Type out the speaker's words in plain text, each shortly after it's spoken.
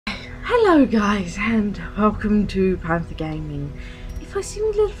Hello guys and welcome to Panther Gaming. If I seem a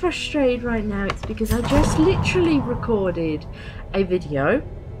little frustrated right now, it's because I just literally recorded a video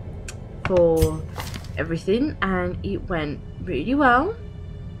for everything and it went really well,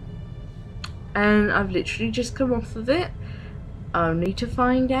 and I've literally just come off of it only to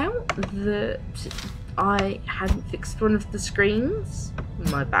find out that I hadn't fixed one of the screens.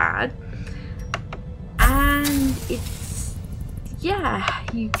 My bad. And yeah,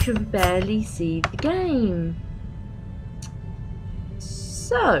 you can barely see the game.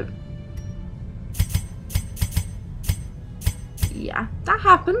 So, yeah, that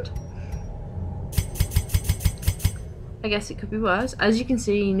happened. I guess it could be worse. As you can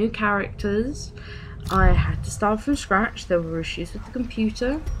see, new characters. I had to start from scratch. There were issues with the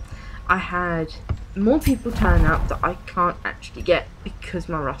computer. I had more people turn up that I can't actually get because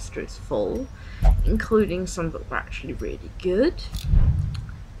my roster is full, including some that were actually really good.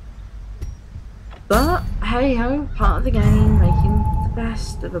 But hey ho, part of the game, making the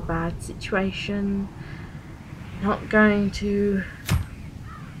best of a bad situation. Not going to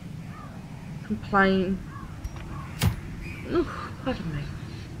complain. Ooh, pardon me.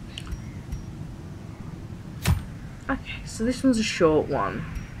 Okay, so this one's a short one.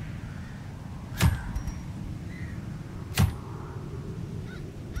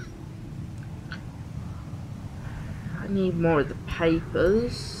 I need more of the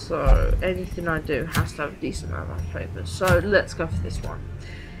papers, so anything I do has to have a decent amount of papers. So let's go for this one.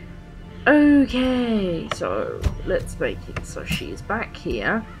 Okay, so let's make it so she's back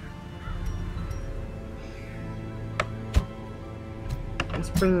here.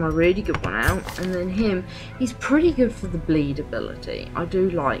 Let's bring my really good one out, and then him, he's pretty good for the bleed ability. I do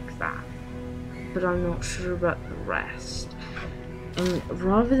like that, but I'm not sure about the rest. And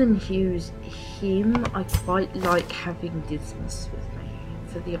rather than use him, I quite like having Dismas with me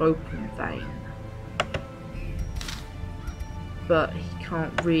for the open vein. But he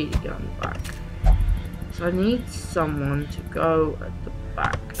can't really go in the back. So I need someone to go at the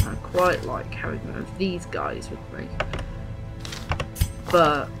back. And I quite like having one of these guys with me.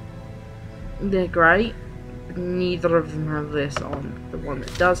 But they're great. Neither of them have this on. The one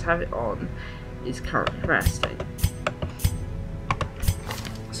that does have it on is currently resting.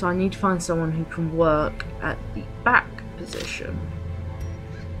 So I need to find someone who can work at the back position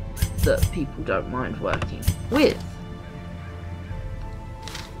that people don't mind working with.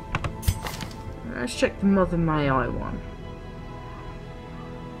 Let's check the Mother May I one.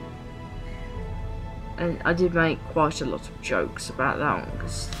 And I did make quite a lot of jokes about that one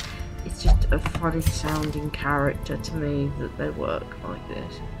because it's just a funny sounding character to me that they work like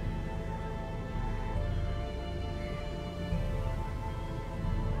this.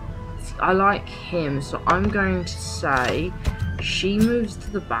 I like him, so I'm going to say she moves to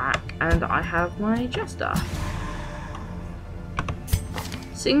the back and I have my Jester.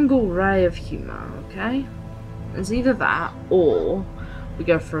 Single ray of humour, okay? It's either that or we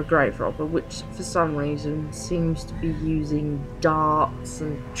go for a grave robber, which for some reason seems to be using darts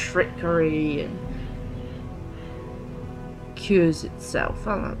and trickery and cures itself.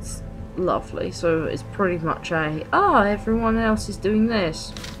 Oh, that's lovely. So it's pretty much a, everyone else is doing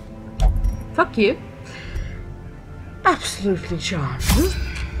this. Fuck you. Absolutely charming.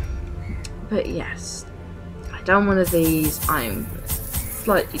 But yes, I done one of these. I'm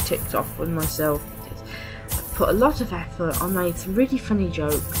slightly ticked off with myself because I put a lot of effort. I made some really funny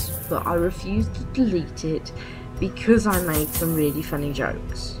jokes, but I refused to delete it because I made some really funny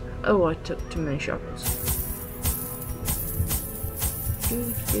jokes. Oh, I took too many shovels.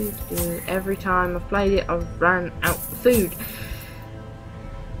 Every time I've played it, I've ran out of food.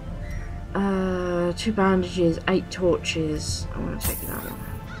 2 bandages, 8 torches. I want to take that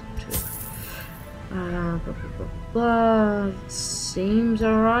one. 2. Seems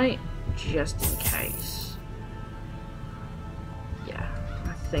alright, just in case. Yeah,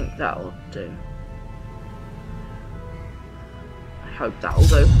 I think that'll do. I hope that'll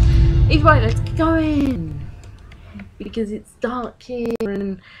do. Either way, let's get going, because it's dark here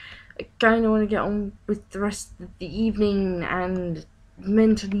and I kind of want to get on with the rest of the evening and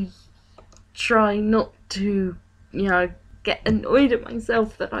mentally try not to, you know, get annoyed at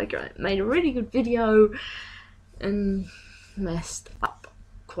myself that I made a really good video and messed up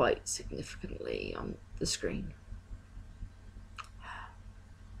quite significantly on the screen.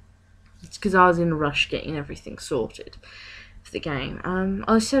 It's because I was in a rush getting everything sorted for the game.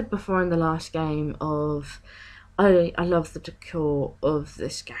 I said before in the last game of I love the decor of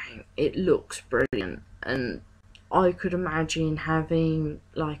this game. It looks brilliant, and I could imagine having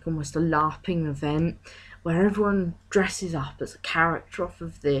like almost a LARPing event where everyone dresses up as a character off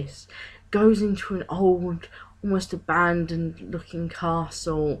of this, goes into an old, almost abandoned looking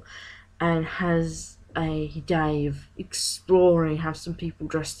castle, and has a day of exploring, have some people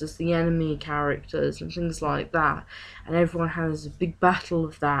dressed as the enemy characters and things like that, and everyone has a big battle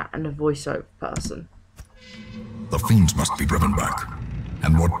of that and a voiceover person. The fiends must be driven back,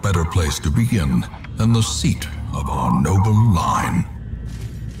 and what better place to begin than the seat of our noble line?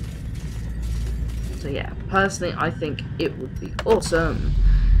 So yeah, personally I think it would be awesome,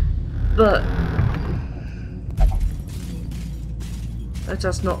 but let's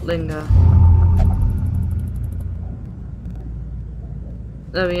just not linger.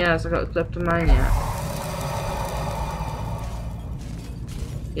 Oh yes, I got a kleptomaniac.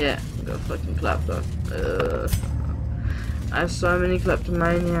 Yeah, I got a fucking klepto. I have so many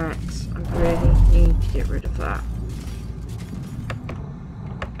kleptomaniacs. I really need to get rid of that.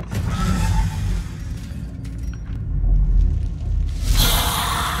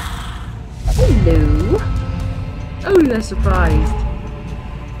 Hello. Oh, they're surprised.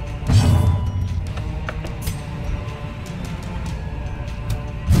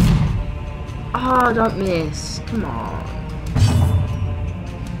 Oh, don't miss. Come on.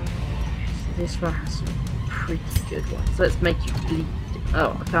 This one has some pretty good ones. Let's make you bleed.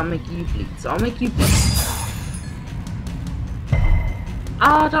 Oh, I can't make you bleed, so I'll make you bleed.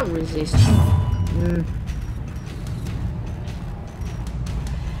 Ah, don't resist.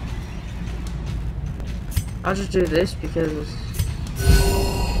 I'll just do this because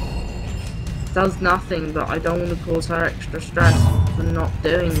it does nothing, but I don't want to cause her extra stress for not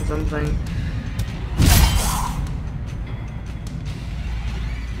doing something.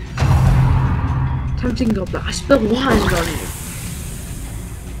 Tempting Goblin, I spill wine on you.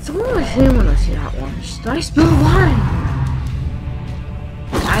 So what do I say when I see that one? Just, I spill wine.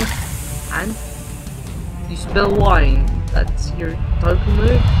 And you spill wine. That's your token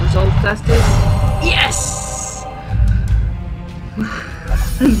move. Result tested. Yes.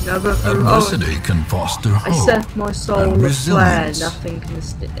 Another adversity can foster hope. I set my soul aflare. Nothing can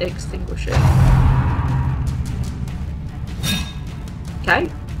extinguish it. Okay.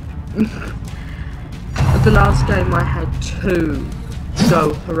 At the last game I had 2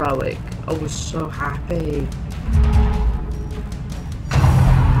 go heroic. I was so happy.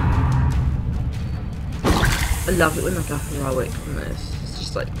 I love it when I go heroic on this. It's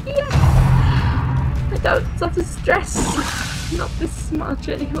just like, yeah, I don't suffer stress. Not this much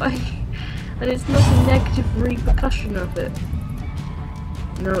anyway. And it's not a negative repercussion of it.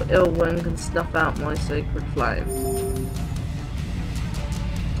 No ill wind can snuff out my sacred flame.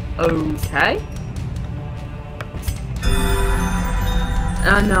 Okay.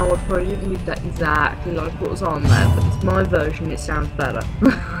 I know I probably didn't read that exactly like what was on there, but it's my version, it sounds better.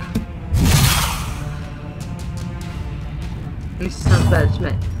 This sounds better to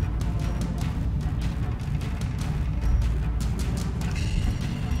me.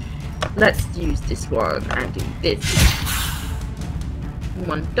 Let's use this one and do this.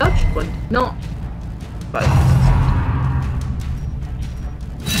 One dodged, one did not. Both.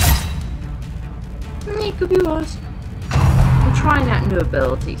 It could be worse. I'm trying out new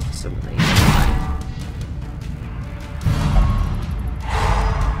abilities for some of these.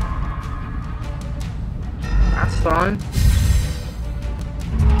 That's fine.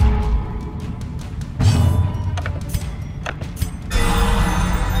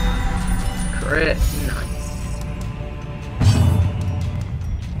 Crit, nice.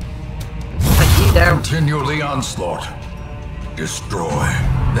 Take you down. Continue the onslaught. Destroy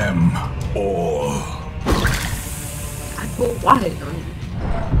them all. I put wide on you.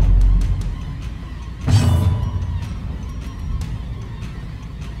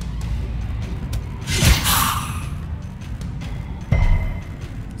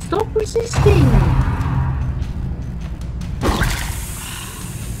 Stop resisting!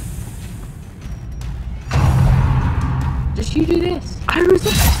 Just you do this. I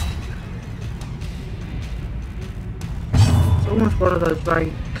resist! It's almost one of those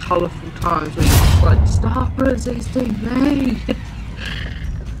very colourful times where you're just like, stop resisting me!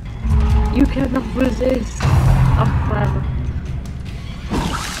 You cannot resist! Oh, forever.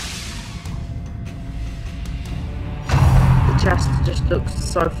 The chest just looks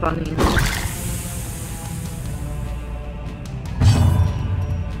so funny.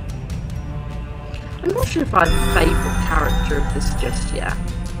 I'm not sure if I have a favourite character of this just yet.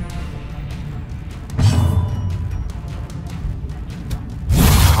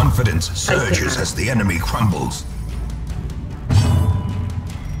 Confidence surges as the enemy crumbles.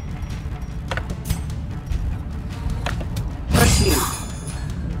 That's you.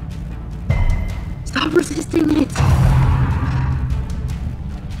 Stop resisting!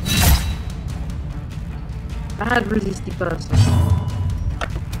 Bad resisty person.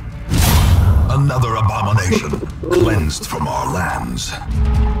 Another abomination cleansed from our lands.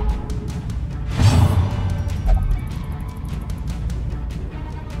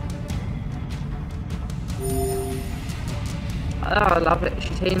 Oh, I love it.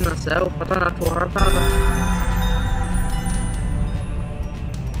 She's healing herself. I don't have to worry about her.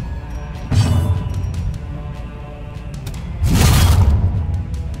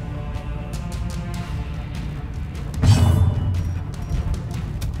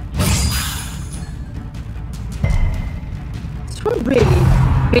 It's not really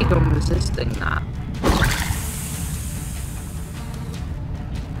big on resisting that.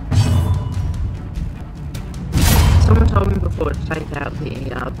 Someone told me before to take out the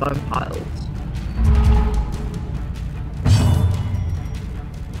bone piles.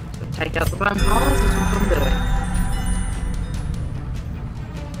 So take out the bone piles, that's what I'm doing.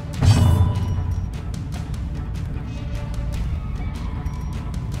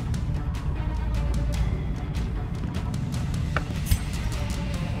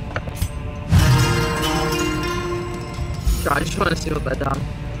 Sure, I just want to see what they've done.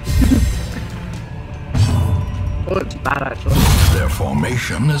 Not too bad, actually. Their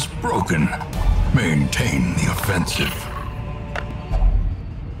formation is broken. Maintain the offensive.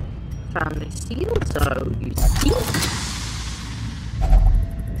 Family seal, so you see.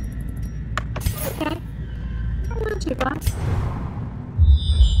 Okay. Not too bad.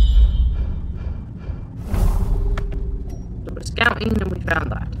 So we're scouting and we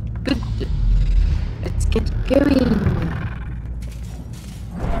found that. Good. Let's get going.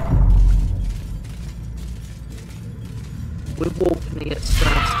 We're walking to get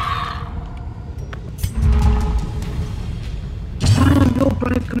stressed. I am your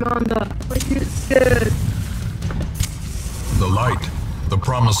brave commander. I get scared. The light, the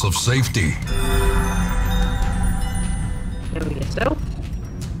promise of safety. Carry yourself.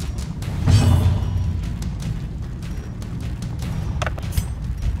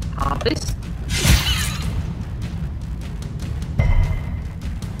 Harvest.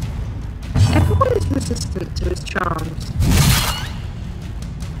 Everyone is resistant to his charms.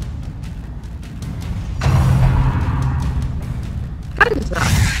 Kind of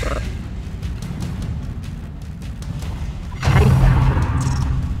that, but I hate maggots.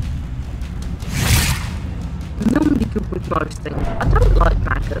 I'm normally good with most things. I don't like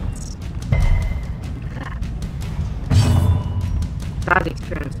maggots. Bad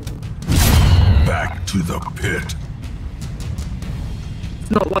experience with them. Back to the pit.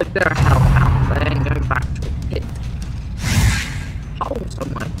 It's not like they're a hellhound, they ain't going back to a pit. Hole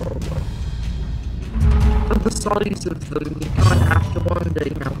somewhere, probably. For the size of them, you kind of have to wonder,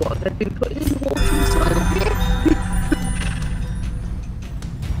 you know, what they've been putting in the water inside of it.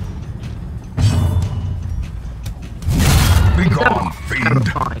 Be gone, fiend.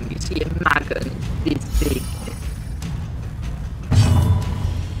 Terrifying. You see a maggot and it's this big.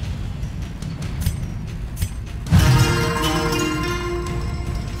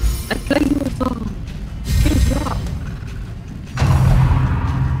 I play your song. Good job.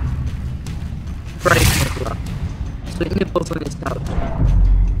 Brave nibbler. So he nibbles on his toes.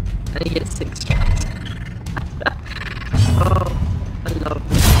 And he gets 6 shots. Oh, I love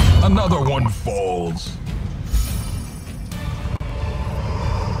it. Another one falls.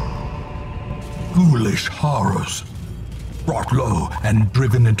 Ghoulish horrors. Brought low and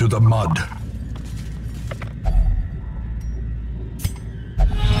driven into the mud.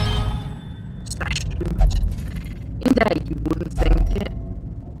 Smashed boot. In there you wouldn't think it.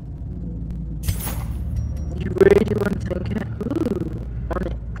 You really wouldn't think it. Ooh,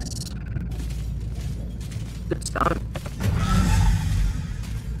 onyx. Good stone.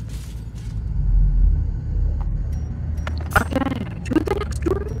 Okay, to the next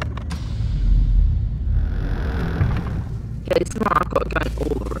room. Okay, this one I've got to go in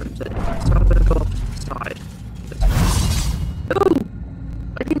all the rooms anyway, so I'm gonna go off to the side. Oh!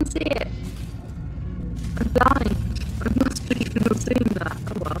 I didn't see it! I'm blind! I must be even have seen that.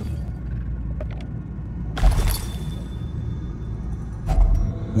 Oh well.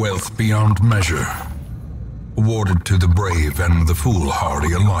 Wealth beyond measure. Awarded to the brave and the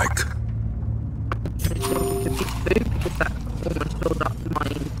foolhardy alike. I just wanted to pick food because that almost filled up my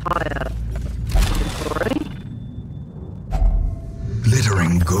entire inventory.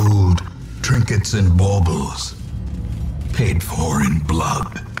 Glittering gold, trinkets and baubles. Paid for in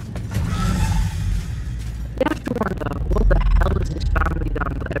blood. You have to wonder, what the hell has this family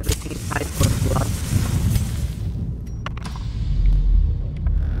done with everything paid for in blood?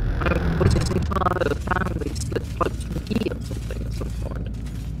 Was this entire family split folks from here or something at some point?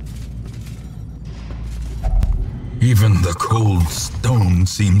 Even the cold stone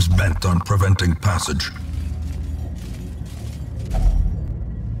seems bent on preventing passage.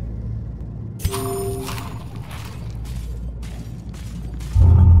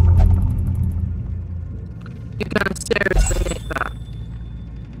 You're gonna seriously make that.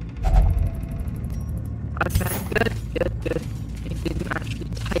 Okay, good. He didn't actually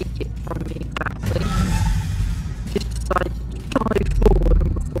take it from me exactly. He just decided to dive forward,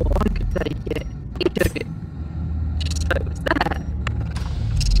 and before I could take it, he took it. Just so it was there.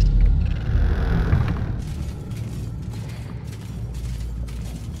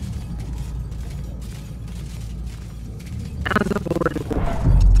 As I've already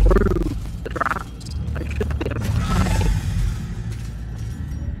walked through the traps, I should be okay.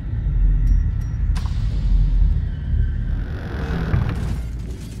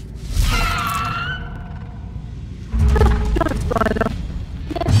 Spider.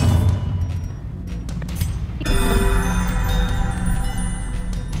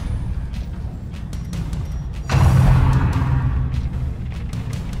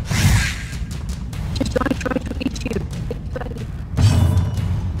 Just I try to eat you. It's safe.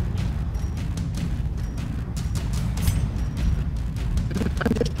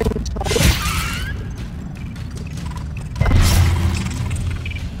 I'm just being told.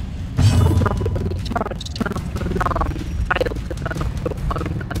 When you charge, turn off the alarm. You fail to turn off your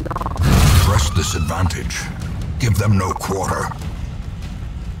own alarm. Press this advantage. Give them no quarter.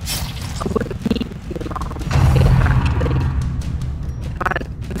 I wouldn't need the alarm if actually, if I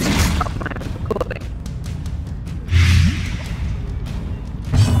hadn't messed up my own recording.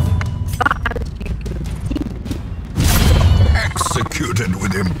 But as you can see, Executed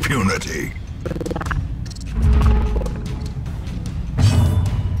with impunity.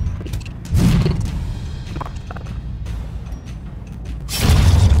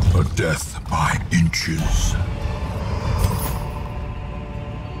 A death by inches.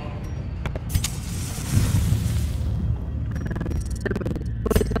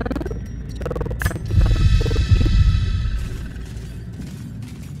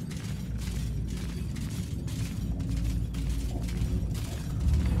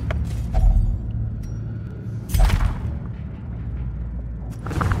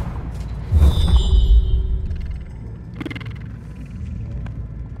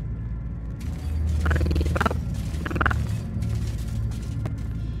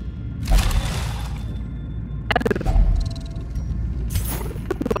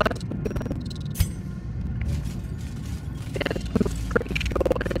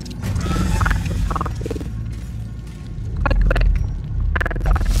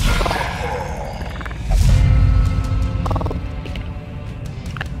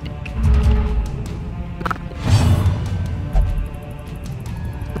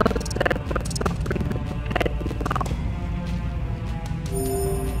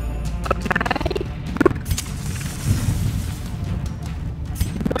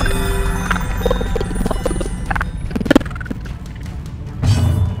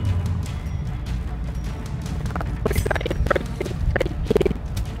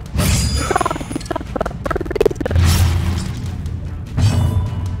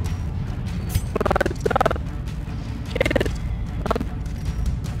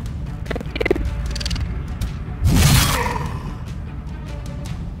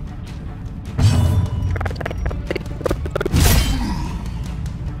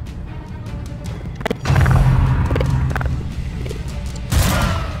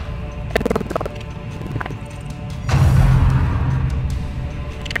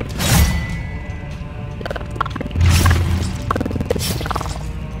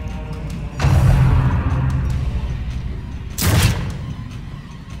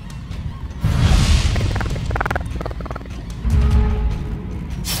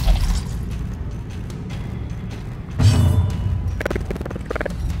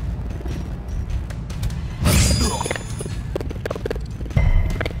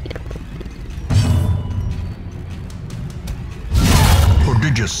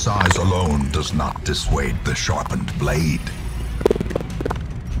 Prodigious size alone does not dissuade the sharpened blade.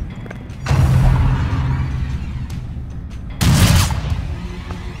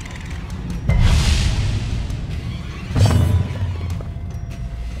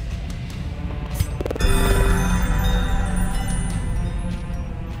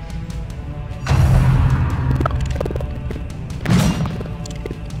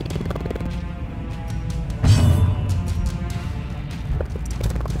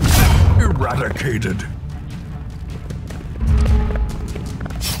 Eradicated.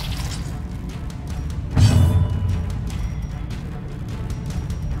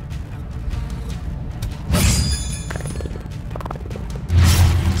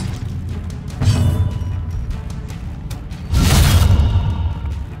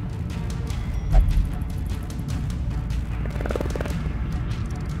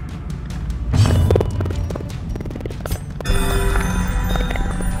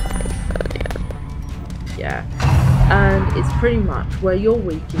 pretty much where your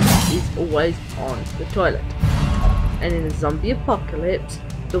weakness is always on the toilet. And in a zombie apocalypse,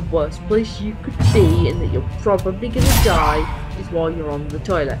 the worst place you could be and that you're probably gonna die is while you're on the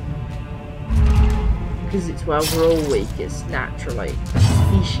toilet. Because it's where we're all weakest, naturally.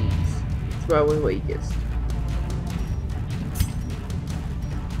 Species. It's where we're weakest.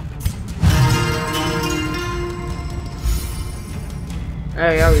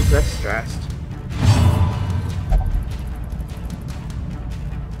 There we go, he's less stressed.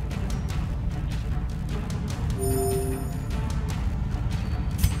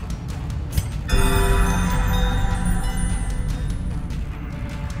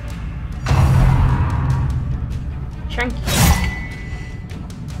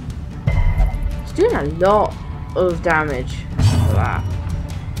 It's doing a lot of damage for that.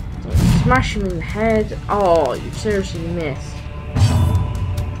 Smash him in the head. Oh, you seriously missed.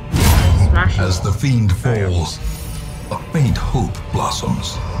 Smash him. As the fiend falls, a faint hope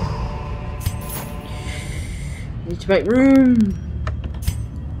blossoms. Need to make room.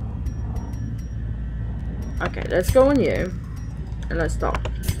 Okay, let's go on you. And let's start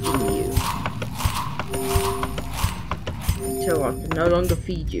feeding you. Until I can no longer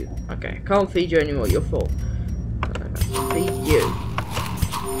feed you. Okay, I can't feed you anymore, you're full. Let's feed you.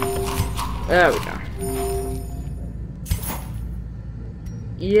 There we go.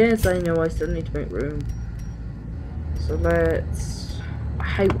 Yes, I know I still need to make room. So let's... I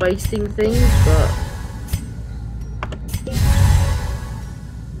hate wasting things, but...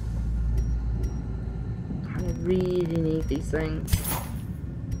 I really need these things.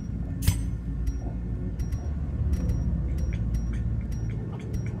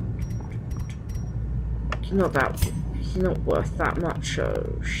 He's not worth that much,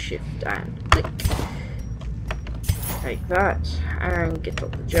 so shift and click. Take that and get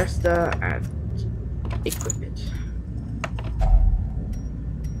up the jester and equip it.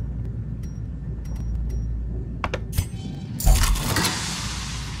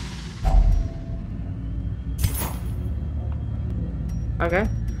 Okay.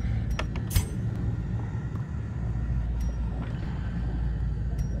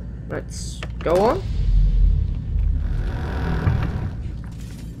 Let's go on.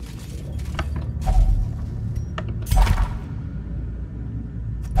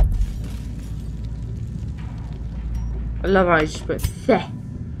 I love how I just put "theh."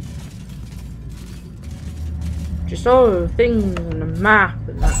 Just all the things on the map,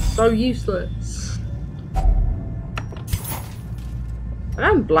 and that's so useless. I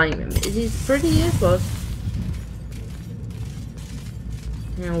don't blame him. It is pretty useless.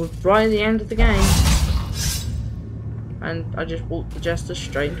 You know, we're right at the end of the game, and I just walked the jester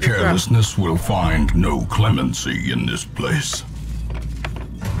straight into the ground. Carelessness will find no clemency in this place.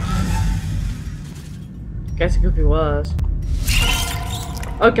 Guess it could be worse.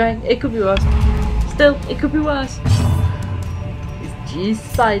 Okay, it could be worse. Still, it could be worse. It's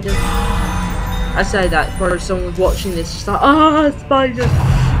just spiders. I say that for someone watching this, just like, ah, spiders.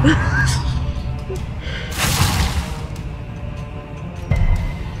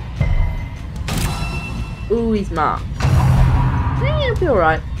 Ooh, he's marked. He'll be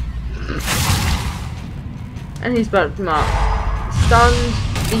alright. And he's about to mark. Stunned,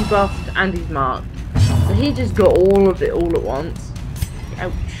 debuffed, and he's marked. So he just got all of it all at once.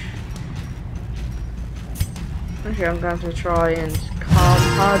 Ouch. Okay, I'm going to try and calm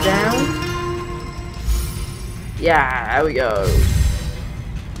her down. Yeah, there we go.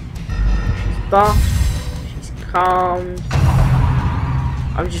 She's buffed. She's calmed.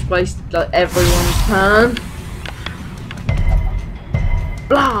 I've just wasted like everyone's turn.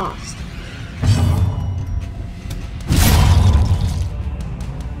 Blast!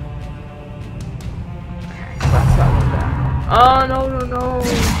 Okay, so that's that one there. Oh no no no!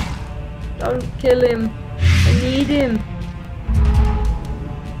 Don't kill him. I need him.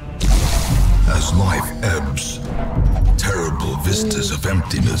 As life ebbs, terrible vistas of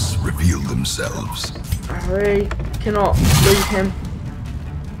emptiness reveal themselves. I really cannot lose him.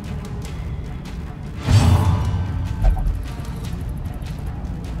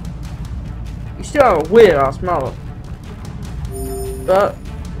 You still have a weird ass mother. But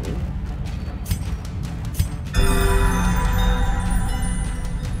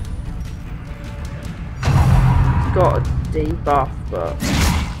he's got a debuff, but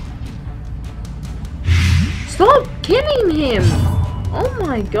stop killing him! Oh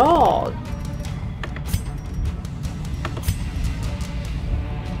my god.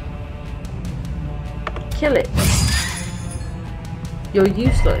 Kill it. You're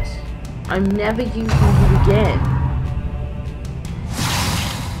useless. I'm never using you again.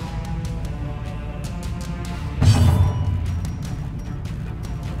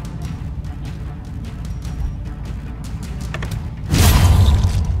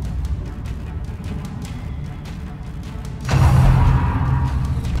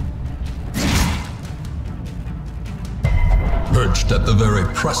 the very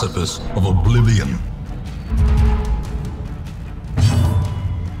precipice of oblivion.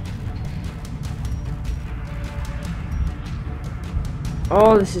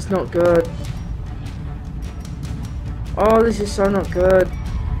 Oh, this is not good. Oh, this is so not good.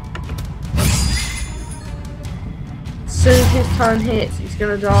 As soon as his turn hits, he's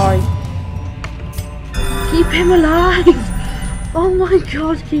gonna die. Keep him alive! Oh my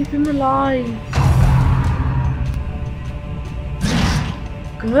god, keep him alive!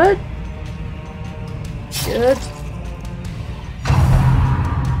 Good. Good.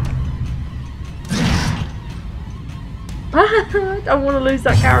 I don't want to lose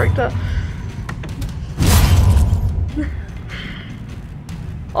that character.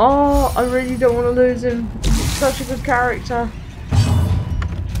 Oh, I really don't want to lose him. He's such a good character.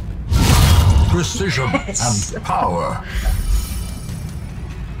 Precision Yes. and power.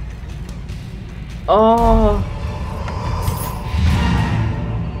 Oh.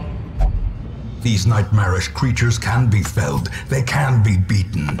 These nightmarish creatures can be felled. They can be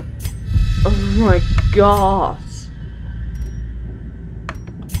beaten. Oh my god.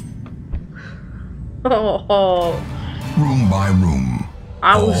 Oh. Room by room.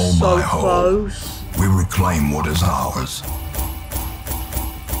 I was hole so by hole, close. we reclaim what is ours.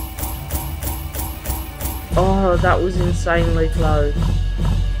 Oh, that was insanely close.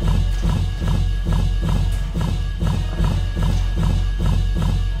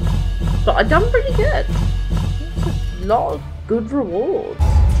 But I done pretty good. That's a lot of good rewards.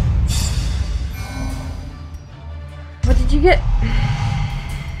 What did you get?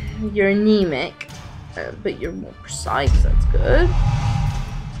 You're anemic, but you're more precise. That's good.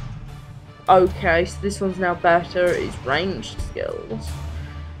 Okay, so this one's now better. It's ranged skills.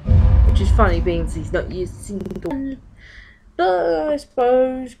 Which is funny, being he's not used a single one. But I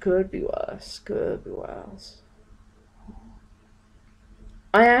suppose could be worse. Could be worse.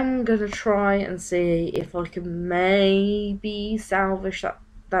 I am gonna try and see if I can maybe salvage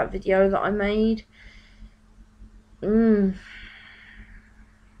that video that I made.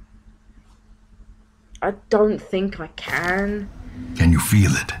 I don't think I can. Can you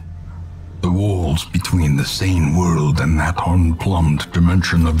feel it? The walls between the sane world and that unplumbed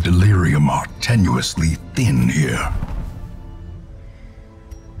dimension of delirium are tenuously thin here.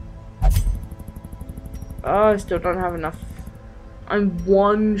 Oh, I still don't have enough. I'm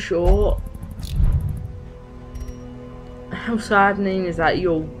one short. How saddening is that?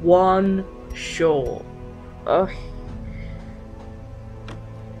 You're one short. Ugh.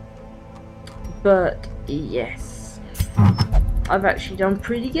 But yes, I've actually done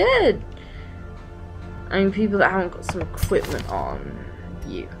pretty good. I mean, people that haven't got some equipment on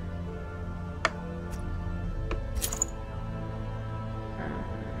you.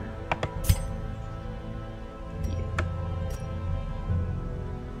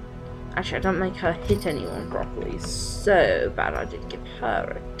 Actually, I don't make her hit anyone properly. So bad I did give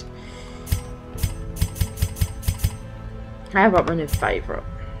her it. How about my new favourite?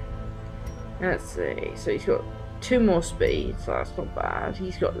 Let's see. So he's got 2 more speed, so that's not bad.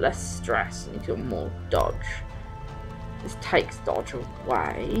 He's got less stress and he's got more dodge. This takes dodge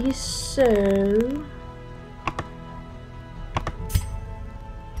away, so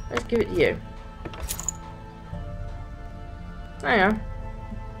let's give it to you. There you are.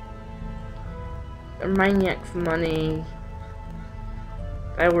 A maniac for money.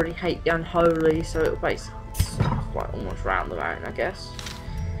 They already hate the unholy, so it'll basically like almost round them out, I guess.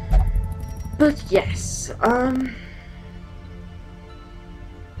 But yes,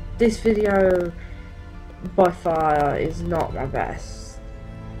 this video by far is not my best.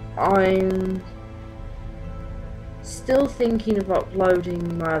 I'm still thinking of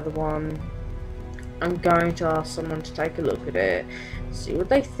uploading my other one. I'm going to ask someone to take a look at it, see what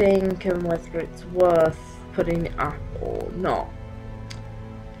they think and whether it's worth putting it up or not.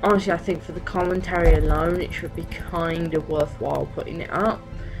 Honestly, I think for the commentary alone it should be kind of worthwhile putting it up,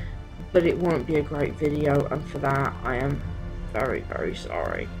 but it won't be a great video, and for that I am very, very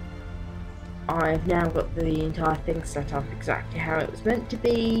sorry. I've now got the entire thing set up exactly how it was meant to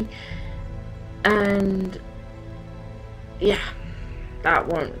be, and yeah, that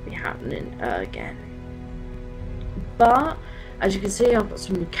won't be happening again. But as you can see, I've got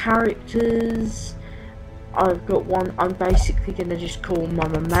some new characters. I've got one I'm basically going to just call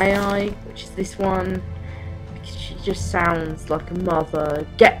Mama May I, which is this one, because she just sounds like a mother.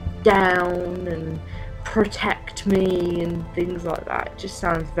 Get down and protect me and things like that. It just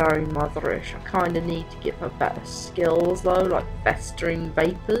sounds very motherish. I kind of need to give her better skills though, like festering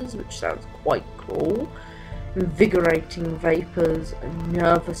vapors, which sounds quite cool, invigorating vapors, and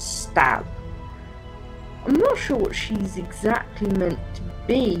nervous stab. I'm not sure what she's exactly meant to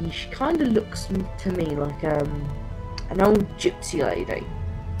be. She kind of looks to me like an old gypsy lady.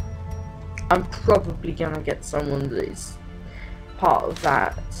 I'm probably gonna get someone that is part of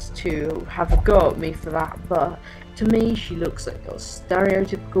that to have a go at me for that, but to me she looks like a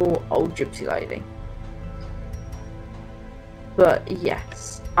stereotypical old gypsy lady. But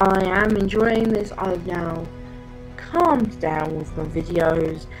yes, I am enjoying this. I've now calmed down with my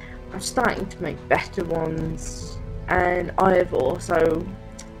videos. I'm starting to make better ones, and I have also,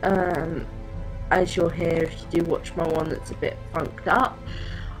 as you'll hear if you do watch my one that's a bit funked up,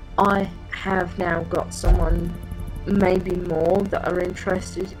 I have now got someone, maybe more, that are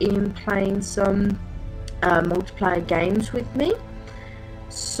interested in playing some multiplayer games with me.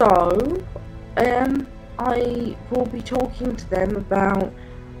 So I will be talking to them about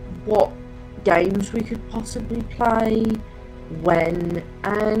what games we could possibly play, when,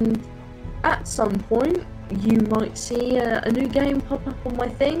 and at some point you might see a new game pop up on my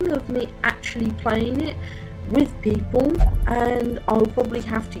thing of me actually playing it with people, and I'll probably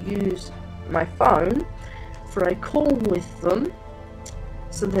have to use my phone for a call with them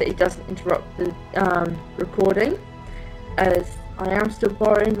so that it doesn't interrupt the recording, as I am still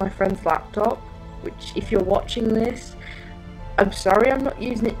borrowing my friend's laptop, which, if you're watching this, I'm sorry I'm not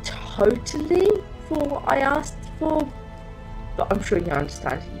using it totally for what I asked for, but I'm sure you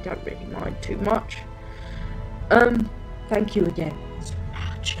understand you don't really mind too much. Thank you again so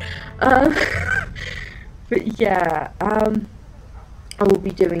much. But yeah, I will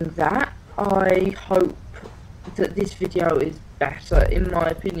be doing that. I hope that this video is better. In my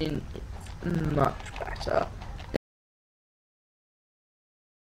opinion, it's much better.